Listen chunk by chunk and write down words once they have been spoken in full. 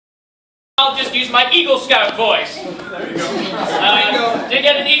I'll just use my Eagle Scout voice. There you go. Did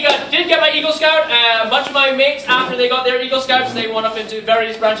get my Eagle Scout. A bunch of my mates, after they got their Eagle Scouts, they went off into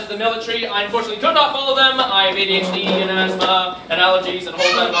various branches of the military. I unfortunately could not follow them. I have ADHD and asthma and allergies and a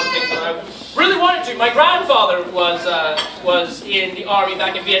whole lot of other things that I really wanted to. My grandfather was in the army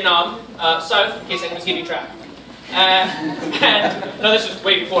back in Vietnam, south, in case anyone was keeping track. No, this was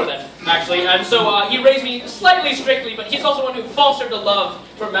way before then, actually. And so he raised me slightly strictly, but he's also one who fostered the love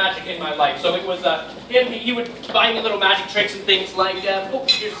for magic in my life. So it was him. He would buy me little magic tricks and things like,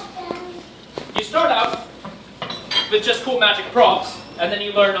 you start out with just cool magic props, and then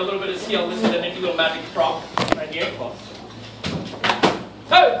you learn a little bit of skill. This is a nifty little magic prop right here.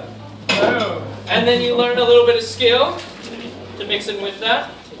 Oh! And then you learn a little bit of skill to mix in with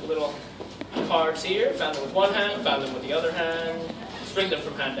that. Take a little cards here, found them with one hand, found them with the other hand, string them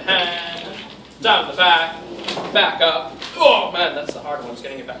from hand to hand, down the back up. Oh man, that's the hard one, just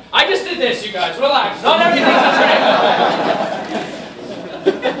getting it back. I just did this, you guys, relax, not everything's a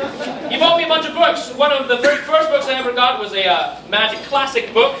trick. He bought me a bunch of books. One of the very first books I ever got was a magic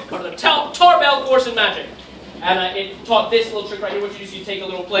classic book called the Tarbell Course in Magic. And it taught this little trick right here, which is you take a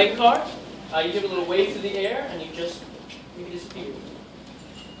little playing card, you give it a little wave through the air, and you disappear.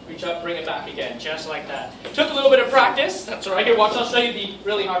 Reach up, bring it back again, just like that. Took a little bit of practice. That's all right. Here, watch. I'll show you the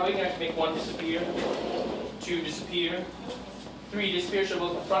really hard way. You have to make one disappear, two disappear, three disappear. Show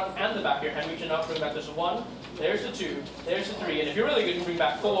both the front and the back of your hand. Reaching up, bring back. There's a one. There's the two. There's the three. And if you're really good, you can bring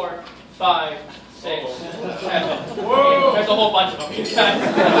back 4, 5, 6, 7. Whoa. There's a whole bunch of them.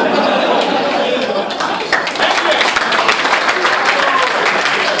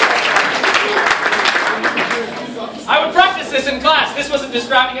 I would practice this in class. This wasn't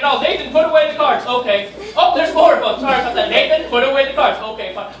distracting at all. Nathan, put away the cards. Okay. Oh, there's more of them. Sorry about that. Nathan, put away the cards.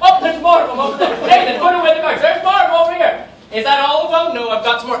 Okay, fine. Oh, there's more of them over there. Nathan, put away the cards. There's more of them over here. Is that all of them? No, I've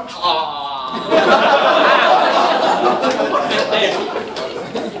got some more.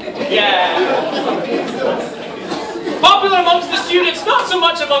 Yeah. Popular amongst the students, not so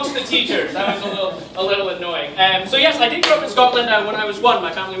much amongst the teachers. That was a little annoying. So yes, I did grow up in Scotland when I was 1.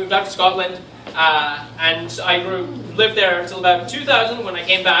 My family moved out to Scotland. And I lived there until about 2000 when I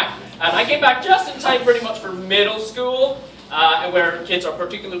came back. And I came back just in time pretty much for middle school, where kids are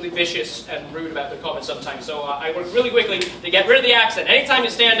particularly vicious and rude about their comments sometimes. So I worked really quickly to get rid of the accent. Anytime you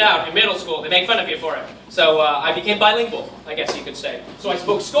stand out in middle school, they make fun of you for it. So I became bilingual, I guess you could say. So I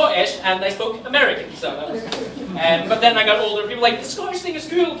spoke Scottish and I spoke American. So that was but then I got older. People were like, the Scottish thing is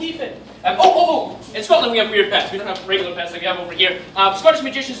cool, keep it. In Scotland we have weird pets. We don't have regular pets like we have over here. Scottish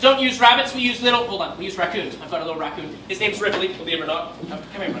magicians don't use rabbits. We use we use raccoons. I've got a little raccoon. His name's Ripley, believe it or not.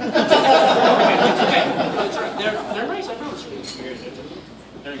 Come here, man. It's okay. They're nice, I promise.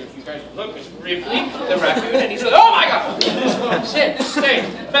 There you go. You guys look, it's Ripley, the raccoon, and he's like, oh my god! Sit, this is staying.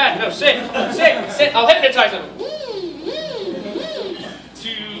 Bad, no, sit. I'll hypnotize him. To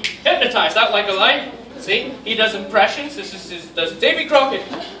hypnotize, that like a light. See? He does impressions. Does Davy Crockett,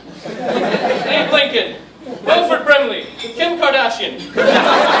 Abe Lincoln, Wilford Brimley, Kim Kardashian,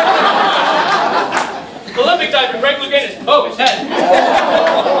 Olympic diver Greg Louganis. Oh, his head.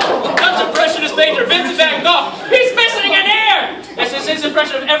 Dutch impressionist painter Vincent van Gogh. He's missing an ear! This is his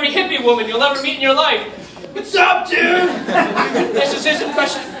impression of every hippie woman you'll ever meet in your life. What's up, dude? This is his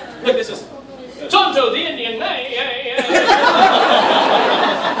impression. Look, this is Tonto the Indian.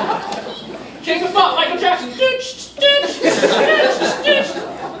 King of Pop, Michael Jackson.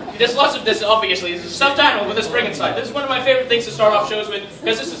 There's lots of this, obviously. It's a stuffed animal with a spring inside. This is one of my favorite things to start off shows with,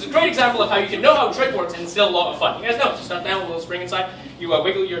 because this is a great example of how you can know how a trick works and it's still a lot of fun. You guys know, it's a stuffed animal with a little spring inside. You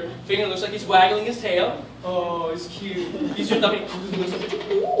wiggle your finger, it looks like he's waggling his tail. Oh, he's cute. He's your dummy.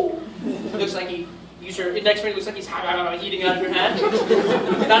 Looks like he... Use your index finger, looks like he's eating out of your hand.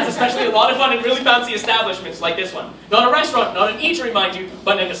 That's especially a lot of fun in really fancy establishments like this one. Not a restaurant, not an eatery, mind you,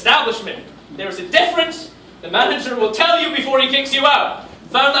 but an establishment. There's a difference. The manager will tell you before he kicks you out.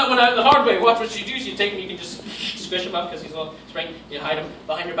 Found that one out the hard way. Watch what you do. So you take him, you can just squish him up because he's all spring. You hide him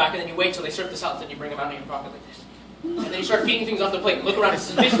behind your back, and then you wait till they serve the salad, then you bring him out of your pocket like this. And then you start feeding things off the plate. Look around.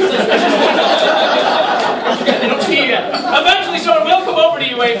 They don't see you yet. Eventually someone will come over to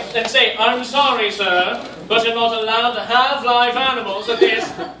you and say, I'm sorry, sir, but you're not allowed to have live animals at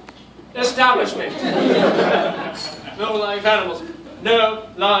this establishment. No live animals. No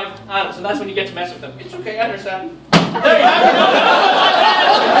live animals. And that's when you get to mess with them. It's okay, I understand. There you have it. No.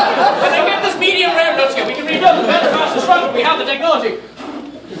 And then get this medium rare notes here. We can rebuild the better faster, stronger. We have the technology.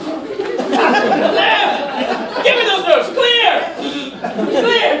 There! Give me those notes! Clear!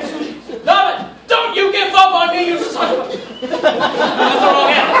 Clear! Don't you give up on me, you son of a... That's the wrong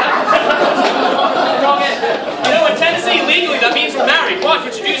end. That's the wrong end. You know, in Tennessee, legally, that means we're married. Watch,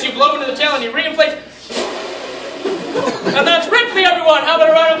 what you do is you blow into the tail and And that's Ripley, everyone! How about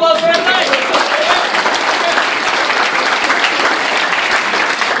a round of applause for Ripley?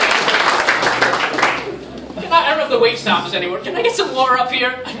 I don't know if the wait staff is anywhere. Can I get some water up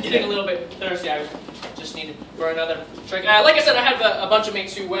here? I'm getting a little bit thirsty. I just needed for another drink. Like I said, I had a bunch of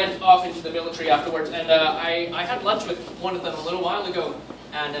mates who went off into the military afterwards, and I had lunch with one of them a little while ago,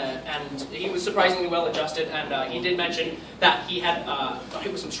 and he was surprisingly well adjusted, and he did mention that he had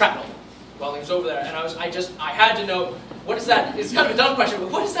hit with some shrapnel while he was over there, and I had to know, what is that? It's kind of a dumb question,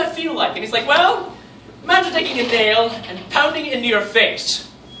 but what does that feel like? And he's like, well, imagine taking a nail and pounding it into your face.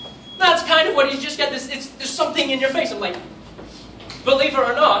 That's kind of what you just get this, there's something in your face. I'm like, believe it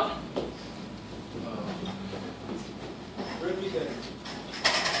or not,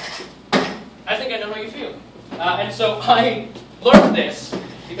 I think I know how you feel. And so I learned this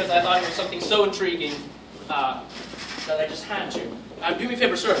because I thought it was something so intriguing that I just had to. Do me a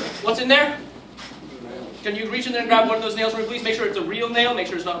favor, sir. What's in there? Can you reach in there and grab one of those nails for me, please? Make sure it's a real nail. Make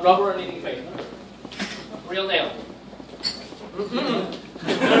sure it's not rubber or anything fake. Real nail.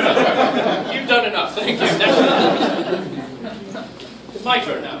 You've done enough. Thank you. It's my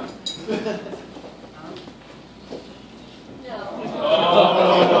turn now. No.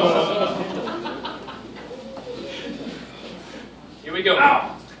 Oh. Here we go.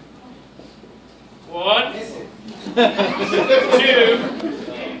 Ow. 1, 2,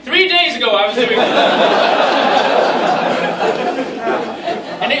 3 days ago I was doing that.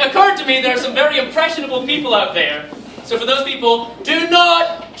 And it occurred to me there are some very impressionable people out there. So for those people, do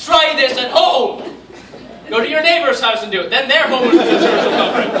not try this at home. Go to your neighbor's house and do it. Then their homeowners insurance will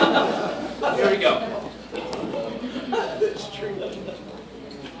cover it. Here we go.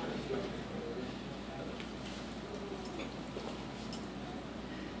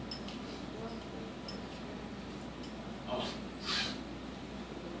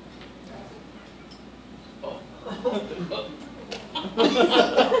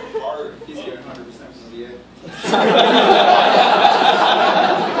 He's getting 100% from the VA.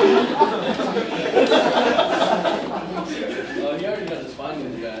 Oh, he already got his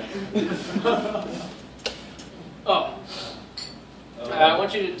findings, guys. Oh. I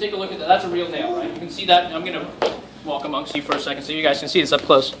want you to take a look at that. That's a real nail, right? You can see that. I'm going to walk amongst you for a second so you guys can see this up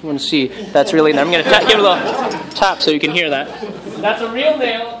close. I'm going to see that's really nail. I'm going to give it a little tap so you can hear that. That's a real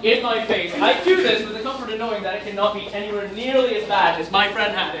nail in my face. I do this with the comfort of knowing that it cannot be anywhere nearly as bad as my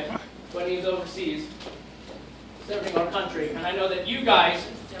friend had it when he was overseas serving our country. And I know that you guys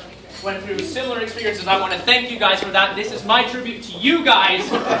went through similar experiences. I want to thank you guys for that. This is my tribute to you guys.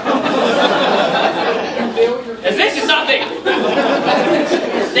 As this is nothing.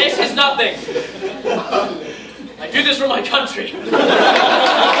 This is nothing. I do this for my country.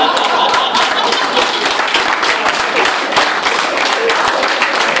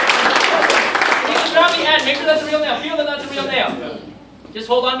 Grab the end. Make sure that's a real nail. Feel that that's a real nail. Yeah. Just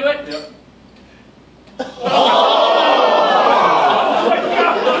hold on to it. Yep.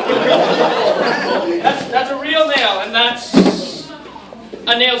 That's a real nail, and that's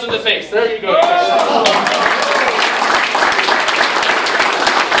a nail to the face. There you go.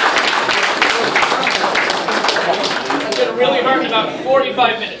 It's going to really hurt in about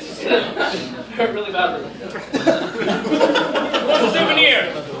 45 minutes. Hurt really badly. What's a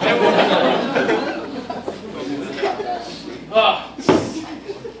souvenir? Oh,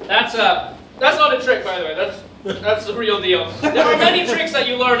 that's not a trick, by the way. That's the real deal. There are many tricks that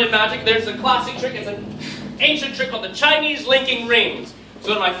you learn in magic. There's a classic trick. It's an ancient trick called the Chinese linking rings. It's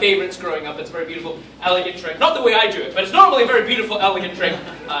one of my favorites growing up. It's a very beautiful, elegant trick. Not the way I do it, but it's normally a very beautiful, elegant trick.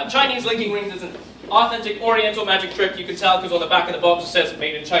 Chinese linking rings is an authentic Oriental magic trick. You can tell because on the back of the box it says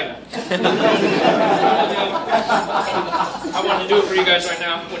 "Made in China." I want to do it for you guys right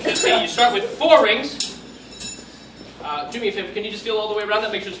now. I want you to see. You start with 4 rings. Do me a favor, can you just feel all the way around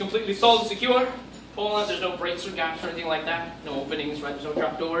that? Make sure it's completely solid and secure. Pull on it, there's no breaks or gaps or anything like that. No openings, right? There's no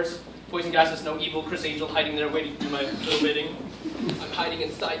trap doors. Poison gases, no evil Chris Angel hiding there waiting to do my little bidding. I'm hiding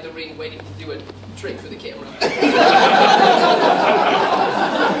inside the ring waiting to do a trick for the camera. If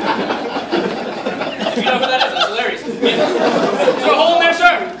you know who that is, that's hilarious. Yeah. Is there a hole in there,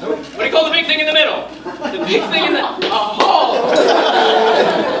 sir? What do you call the big thing in the middle? The big thing in the... A hole!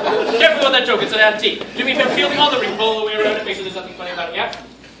 Careful with that joke, it's an antique. Do me a favor, feel the other ring, pull all the way around it, make sure there's nothing funny about it. Yeah?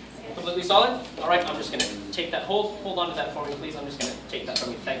 Completely solid? Alright, I'm just going to take that. Hold on to that for me, please. I'm just going to take that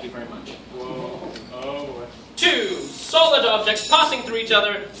from you. Thank you very much. Whoa. Oh boy. 2 solid objects passing through each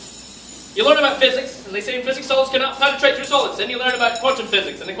other. You learn about physics, and they say in physics solids cannot penetrate through solids. Then you learn about quantum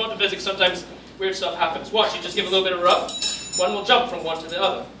physics, and in quantum physics sometimes weird stuff happens. Watch, you just give a little bit of a rub. One will jump from one to the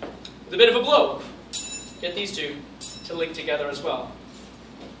other. With a bit of a blow. Get these two to link together as well.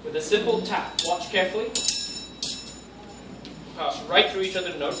 With a simple tap. Watch carefully. pass right through each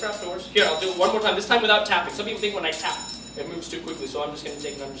other, no trap doors. Here, I'll do it one more time, this time without tapping. Some people think when I tap, it moves too quickly, so I'm just going to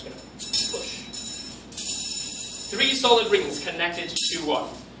take it and I'm just going to push. 3 solid rings connected to 1.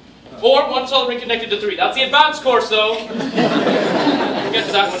 Or 1 solid ring connected to 3. That's the advanced course, though. We'll get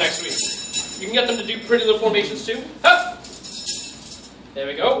to that one next week. You can get them to do pretty little formations, too. Hup! There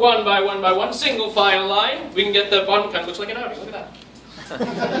we go. 1 by 1 by 1. Single file line. We can get the bottom. Kind of looks like an Audi. Look at that.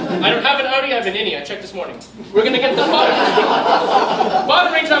 I don't have an Audi. I have an Innie. I checked this morning. We're going to get the bottom.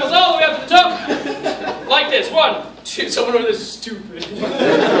 Bottom ring travels all the way up to the top. Like this. 1, 2. Someone over there is stupid.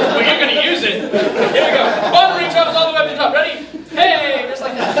 Well, you're going to use it. Here we go. Bottom ring travels all the way up to the top. Ready? Hey! Just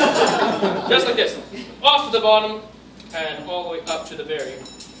like that. Just like this. Off to the bottom and all the way up to the very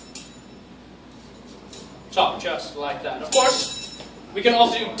top. Just like that. Of course, we can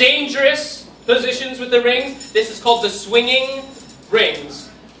also do dangerous positions with the rings. This is called the swinging rings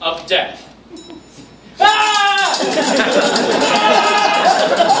of death. Ah!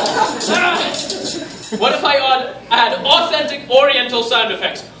 Ah! What if I add authentic Oriental sound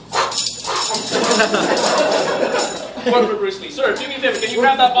effects? Work for Bruce Lee. Sir, do me a favor. Can you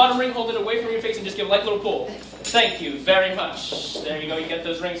grab that bottom ring, hold it away from your face, and just give a light little pull? Thank you very much. There you go. You get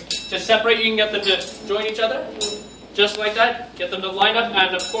those rings to separate. You can get them to join each other. Just like that. Get them to line up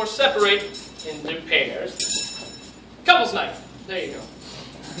and, of course, separate into pairs. Couple's knife. There you go.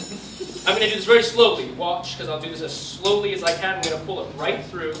 I'm going to do this very slowly. Watch, because I'll do this as slowly as I can. I'm going to pull it right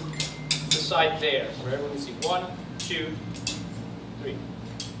through the side there. Where everyone can see. 1, 2, 3.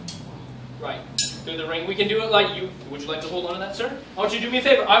 Right. Through the ring. We can do it like you. Would you like to hold on to that, sir? I want you to do me a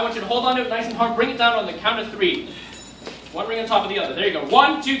favor. I want you to hold on to it nice and hard. Bring it down on the count of 3. 1 ring on top of the other. There you go.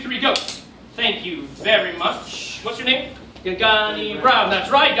 1, 2, 3, go. Thank you very much. What's your name? Gani Brown. That's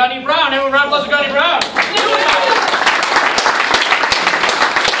right, Gani Brown. Everyone round applause for Gani Brown.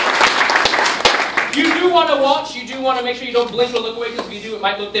 You do want to watch. You do want to make sure you don't blink or look away, because if you do, it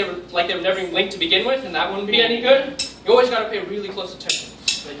might look like they were never even linked to begin with, and that wouldn't be any good. You always got to pay really close attention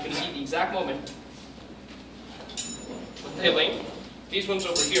so that you can see the exact moment when they link. These ones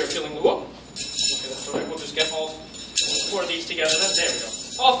over here are filling the whoop. Okay, that's alright. We'll just get all 4 of these together. Then there we go.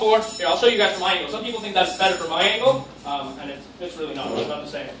 All 4. Here, I'll show you guys from my angle. Some people think that's better from my angle, and it's really not. It's not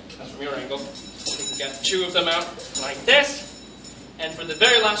the same as from your angle. We can get 2 of them out like this. And for the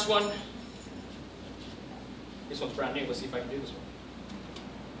very last one, this one's brand new. Let's see if I can do this one.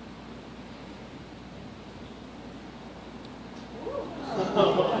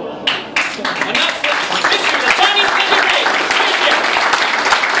 And that's the tiny sticky ring.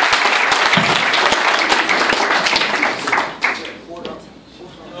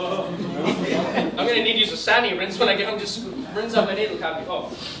 I'm going to need to use a sani rinse when I get home. Just rinse out my needle cavity. Oh,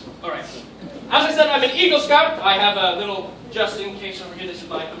 alright. As I said, I'm an Eagle Scout. I have a little just in case over here. This is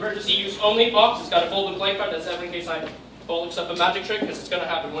my emergency use only box. It's got a fold and play card. That's ever in case I bollocks up a magic trick, because it's going to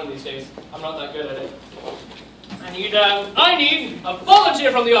happen one of these days. I'm not that good at it. I need a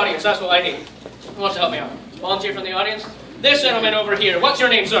volunteer from the audience. That's what I need. Who wants to help me out? Volunteer from the audience? This gentleman over here. What's your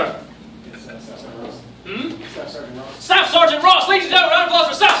name, sir? Staff Sergeant Ross. Ladies and gentlemen, round of applause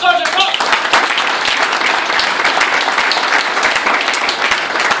for Staff Sergeant Ross.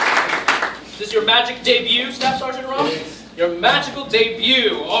 Is this your magic debut, Staff Sergeant Ross? Your magical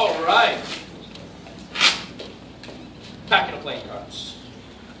debut. All right. Packing of playing cards.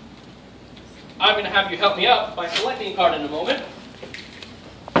 I'm going to have you help me out by selecting a card in a moment.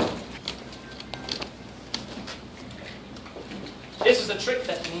 This is a trick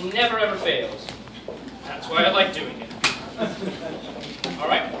that never ever fails. That's why I like doing it.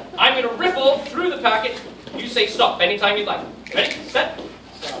 Alright? I'm going to riffle through the packet. You say stop anytime you'd like. Ready? Set?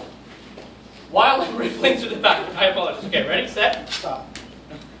 Stop. While I'm riffling through the packet. I apologize. Okay, ready? Set? Stop.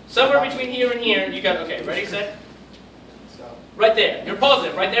 Somewhere between here and here, you got, okay, ready? Set? Stop. Right there. You're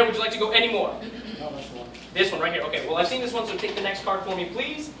positive. Right there. Would you like to go any more? No, that's the one. This one right here. Okay, well, I've seen this one, so take the next card for me,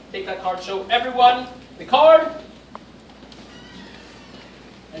 please. Take that card. Show everyone the card.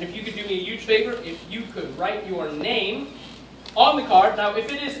 And if you could do me a huge favor, if you could write your name on the card. Now,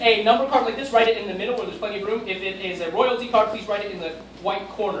 if it is a number card like this, write it in the middle where there's plenty of room. If it is a royalty card, please write it in the white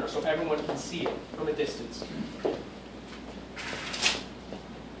corner so everyone can see it from a distance.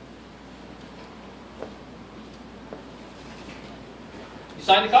 You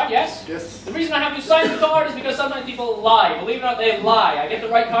signed the card, yes? Yes. The reason I have you sign the card is because sometimes people lie. Believe it or not, they lie. I get the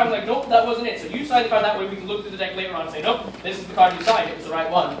right card, I'm like, nope, that wasn't it. So you sign the card, that way we can look through the deck later on and say, nope, this is the card you signed, it was the right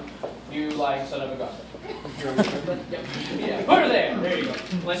one. You lying son of a gun. Yeah, put her there. There you go.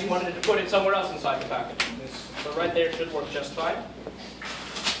 Unless you wanted to put it somewhere else inside the packet. So right there should work just fine.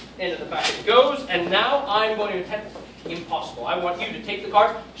 Into the packet it goes, and now I'm going to attempt the impossible. I want you to take the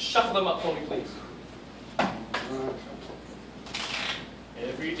cards, shuffle them up for me, please.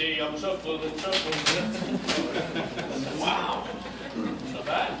 Every day I'm shuffling. Wow. Not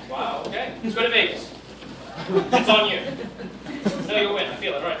bad. Wow, okay. Let's go to Vegas. It's on you. No, you'll win. I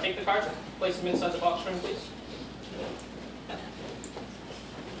feel it. All right, take the cards and place them inside the box for me, please.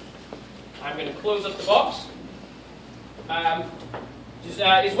 I'm going to close up the box.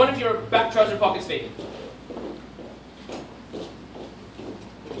 Is one of your back trouser pockets vacant?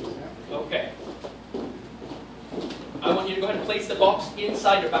 Okay. I want you to go ahead and place the box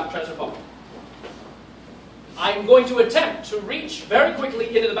inside your back trouser pocket. I'm going to attempt to reach very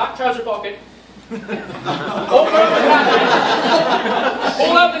quickly into the back trouser pocket, open up the packet,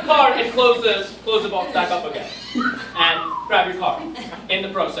 pull out the card, and close the box back up again. And grab your card in the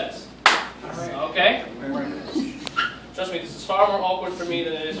process. Okay? Trust me, this is far more awkward for me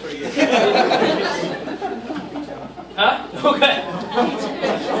than it is for you. Huh? Okay.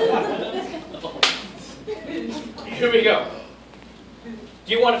 Here we go.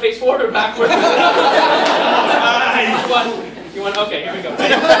 Do you want to face forward or backwards? you want? Okay, here we go. He's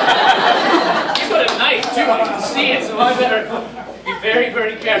got a knife too. I can see it, so I better be very,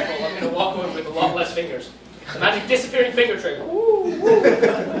 very careful. I'm going to walk away with a lot less fingers. The magic disappearing finger trick.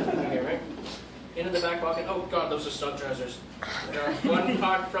 Okay, right? Into the back pocket. Oh God, those are snug trousers. One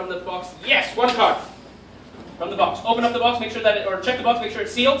card from the box. Yes, one card from the box. Open up the box, make sure that or check the box, make sure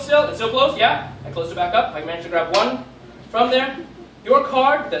it's sealed still. It's still closed. Yeah. I closed it back up. I managed to grab one from there. Your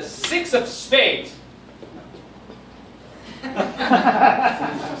card, the 6 of spades. You're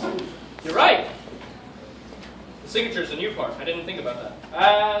right. The signature's the new part. I didn't think about that.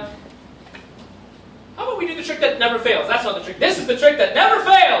 How about we do the trick that never fails? That's not the trick. This is the trick that never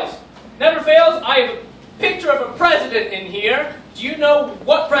fails. Never fails. I have a picture of a president in here. Do you know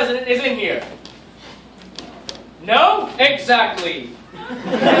what president is in here? No? Exactly.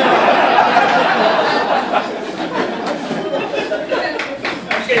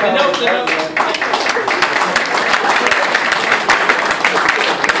 Okay, the note.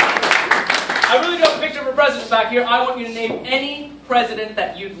 I really don't have a picture of a president back here. I want you to name any president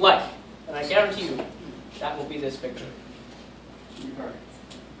that you'd like. And I guarantee you, that will be this picture.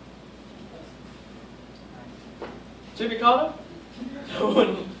 Jimmy Carter? No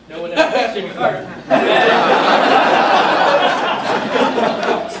one ever thinks Jimmy Carter.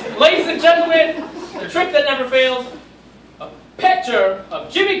 Ladies and gentlemen, the trick that never fails, a picture of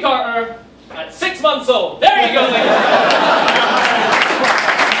Jimmy Carter at 6 months old. There you go, ladies.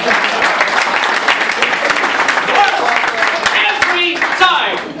 Every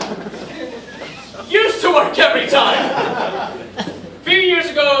time. Used to work every time. A few years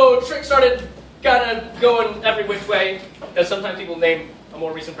ago, trick started kind of going every which way, because sometimes people name a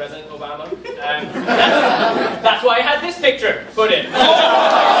more recent president, Obama. That's why I had this picture put in.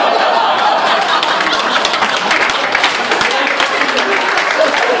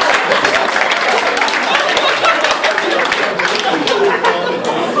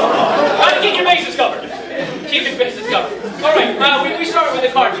 Keep your bases covered. Keep your bases covered. All right, we start with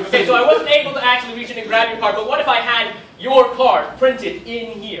the card. Okay, so I wasn't able to actually reach in and grab your card, but what if I had your card printed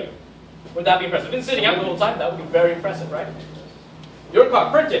in here? Would that be impressive? I've been sitting out the whole time. That would be very impressive, right? Your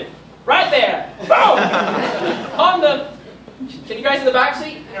card printed right there. Boom! On the... Can you guys in the back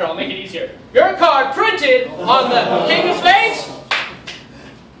seat? Here, I'll make it easier. Your card printed on the King of Spades?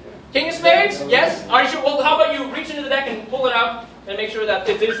 King of Spades? Yes? Are you sure? Well, how about you reach into the deck and pull it out and make sure that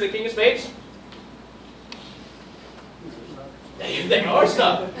it is the King of Spades? They are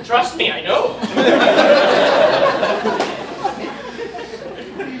stuff. Trust me, I know.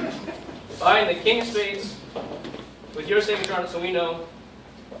 Find the King of Spades with your signature on it so we know.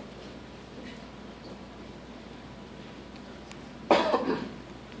 Are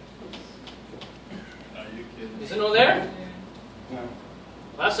you kidding? Is it no there? No.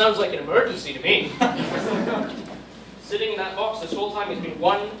 Well, that sounds like an emergency to me. Sitting in that box this whole time has been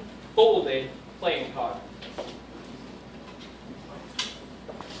one folded playing card.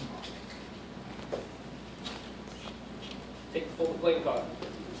 Take the folded playing card.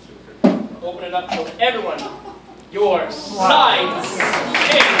 Open it up, show everyone your signed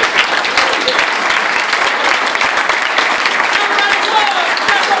king.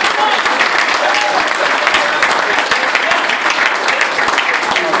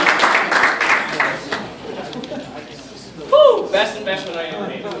 Woo! Best investment I ever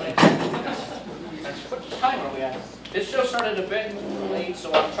made. What time are we at? This show started a bit late,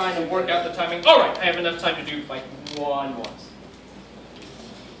 so I'm trying to work out the timing. All right, I have enough time to do like one more.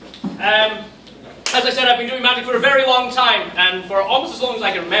 As I said, I've been doing magic for a very long time, and for almost as long as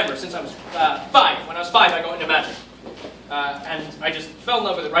I can remember, since I was 5. When I was 5, I got into magic. And I just fell in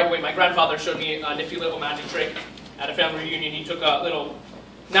love with it right away. My grandfather showed me a nifty little magic trick at a family reunion. He took a little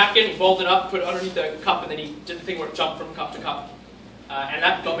napkin, he balled it up, put it underneath the cup, and then he did the thing where it jumped from cup to cup. And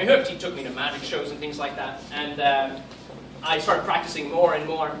that got me hooked. He took me to magic shows and things like that. And I started practicing more and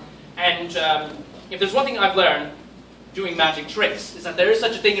more. And if there's one thing I've learned doing magic tricks, is that there is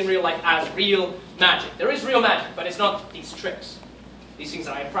such a thing in real life as real magic. There is real magic, but it's not these tricks. These things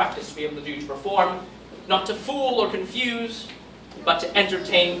that I practice to be able to do, to perform, not to fool or confuse, but to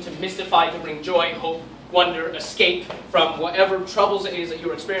entertain, to mystify, to bring joy, hope, wonder, escape from whatever troubles it is that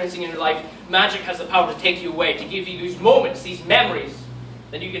you're experiencing in your life. Magic has the power to take you away, to give you these moments, these memories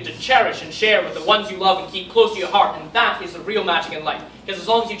that you get to cherish and share with the ones you love and keep close to your heart. And that is the real magic in life. Because as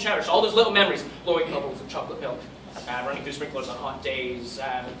long as you cherish all those little memories, blowing bubbles and chocolate milk, running through sprinklers on hot days,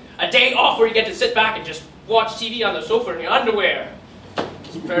 a day off where you get to sit back and just watch TV on the sofa in your underwear.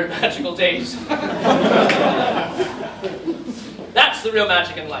 Some very magical days. That's the real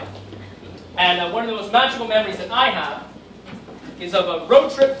magic in life. And one of the most magical memories that I have is of a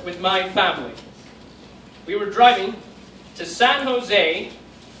road trip with my family. We were driving to San Jose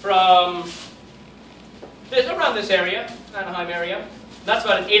from around this area, Anaheim area. That's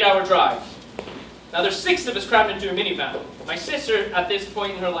about an 8-hour drive. Now there's 6 of us crammed into a minivan. My sister at this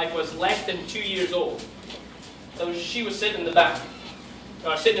point in her life was less than 2 years old. So she was sitting in the back.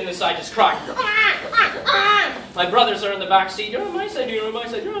 Sitting in the side just crying. My brothers are in the back seat. You're on my side, you're on my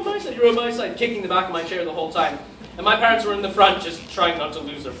side, you're on my side, you're on my side, kicking the back of my chair the whole time. And my parents were in the front just trying not to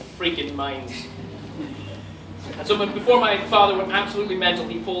lose their freaking minds. And so before my father went absolutely mental,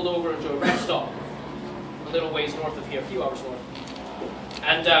 he pulled over into a rest stop a little ways north of here, a few hours north.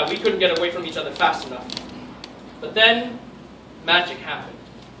 And we couldn't get away from each other fast enough. But then, magic happened.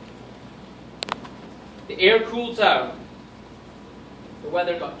 The air cooled down. The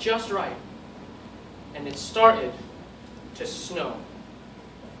weather got just right, and it started to snow.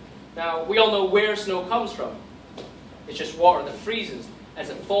 Now, we all know where snow comes from. It's just water that freezes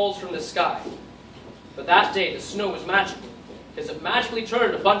as it falls from the sky. But that day, the snow was magical, because it magically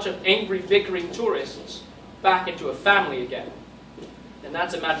turned a bunch of angry, bickering tourists back into a family again. And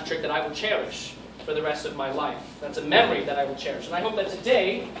that's a magic trick that I will cherish for the rest of my life. That's a memory that I will cherish. And I hope that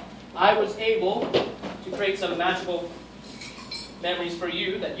today, I was able to create some magical memories for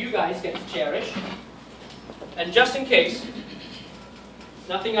you that you guys get to cherish. And just in case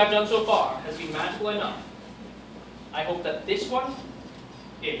nothing I've done so far has been magical enough, I hope that this one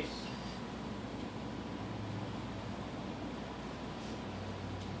is.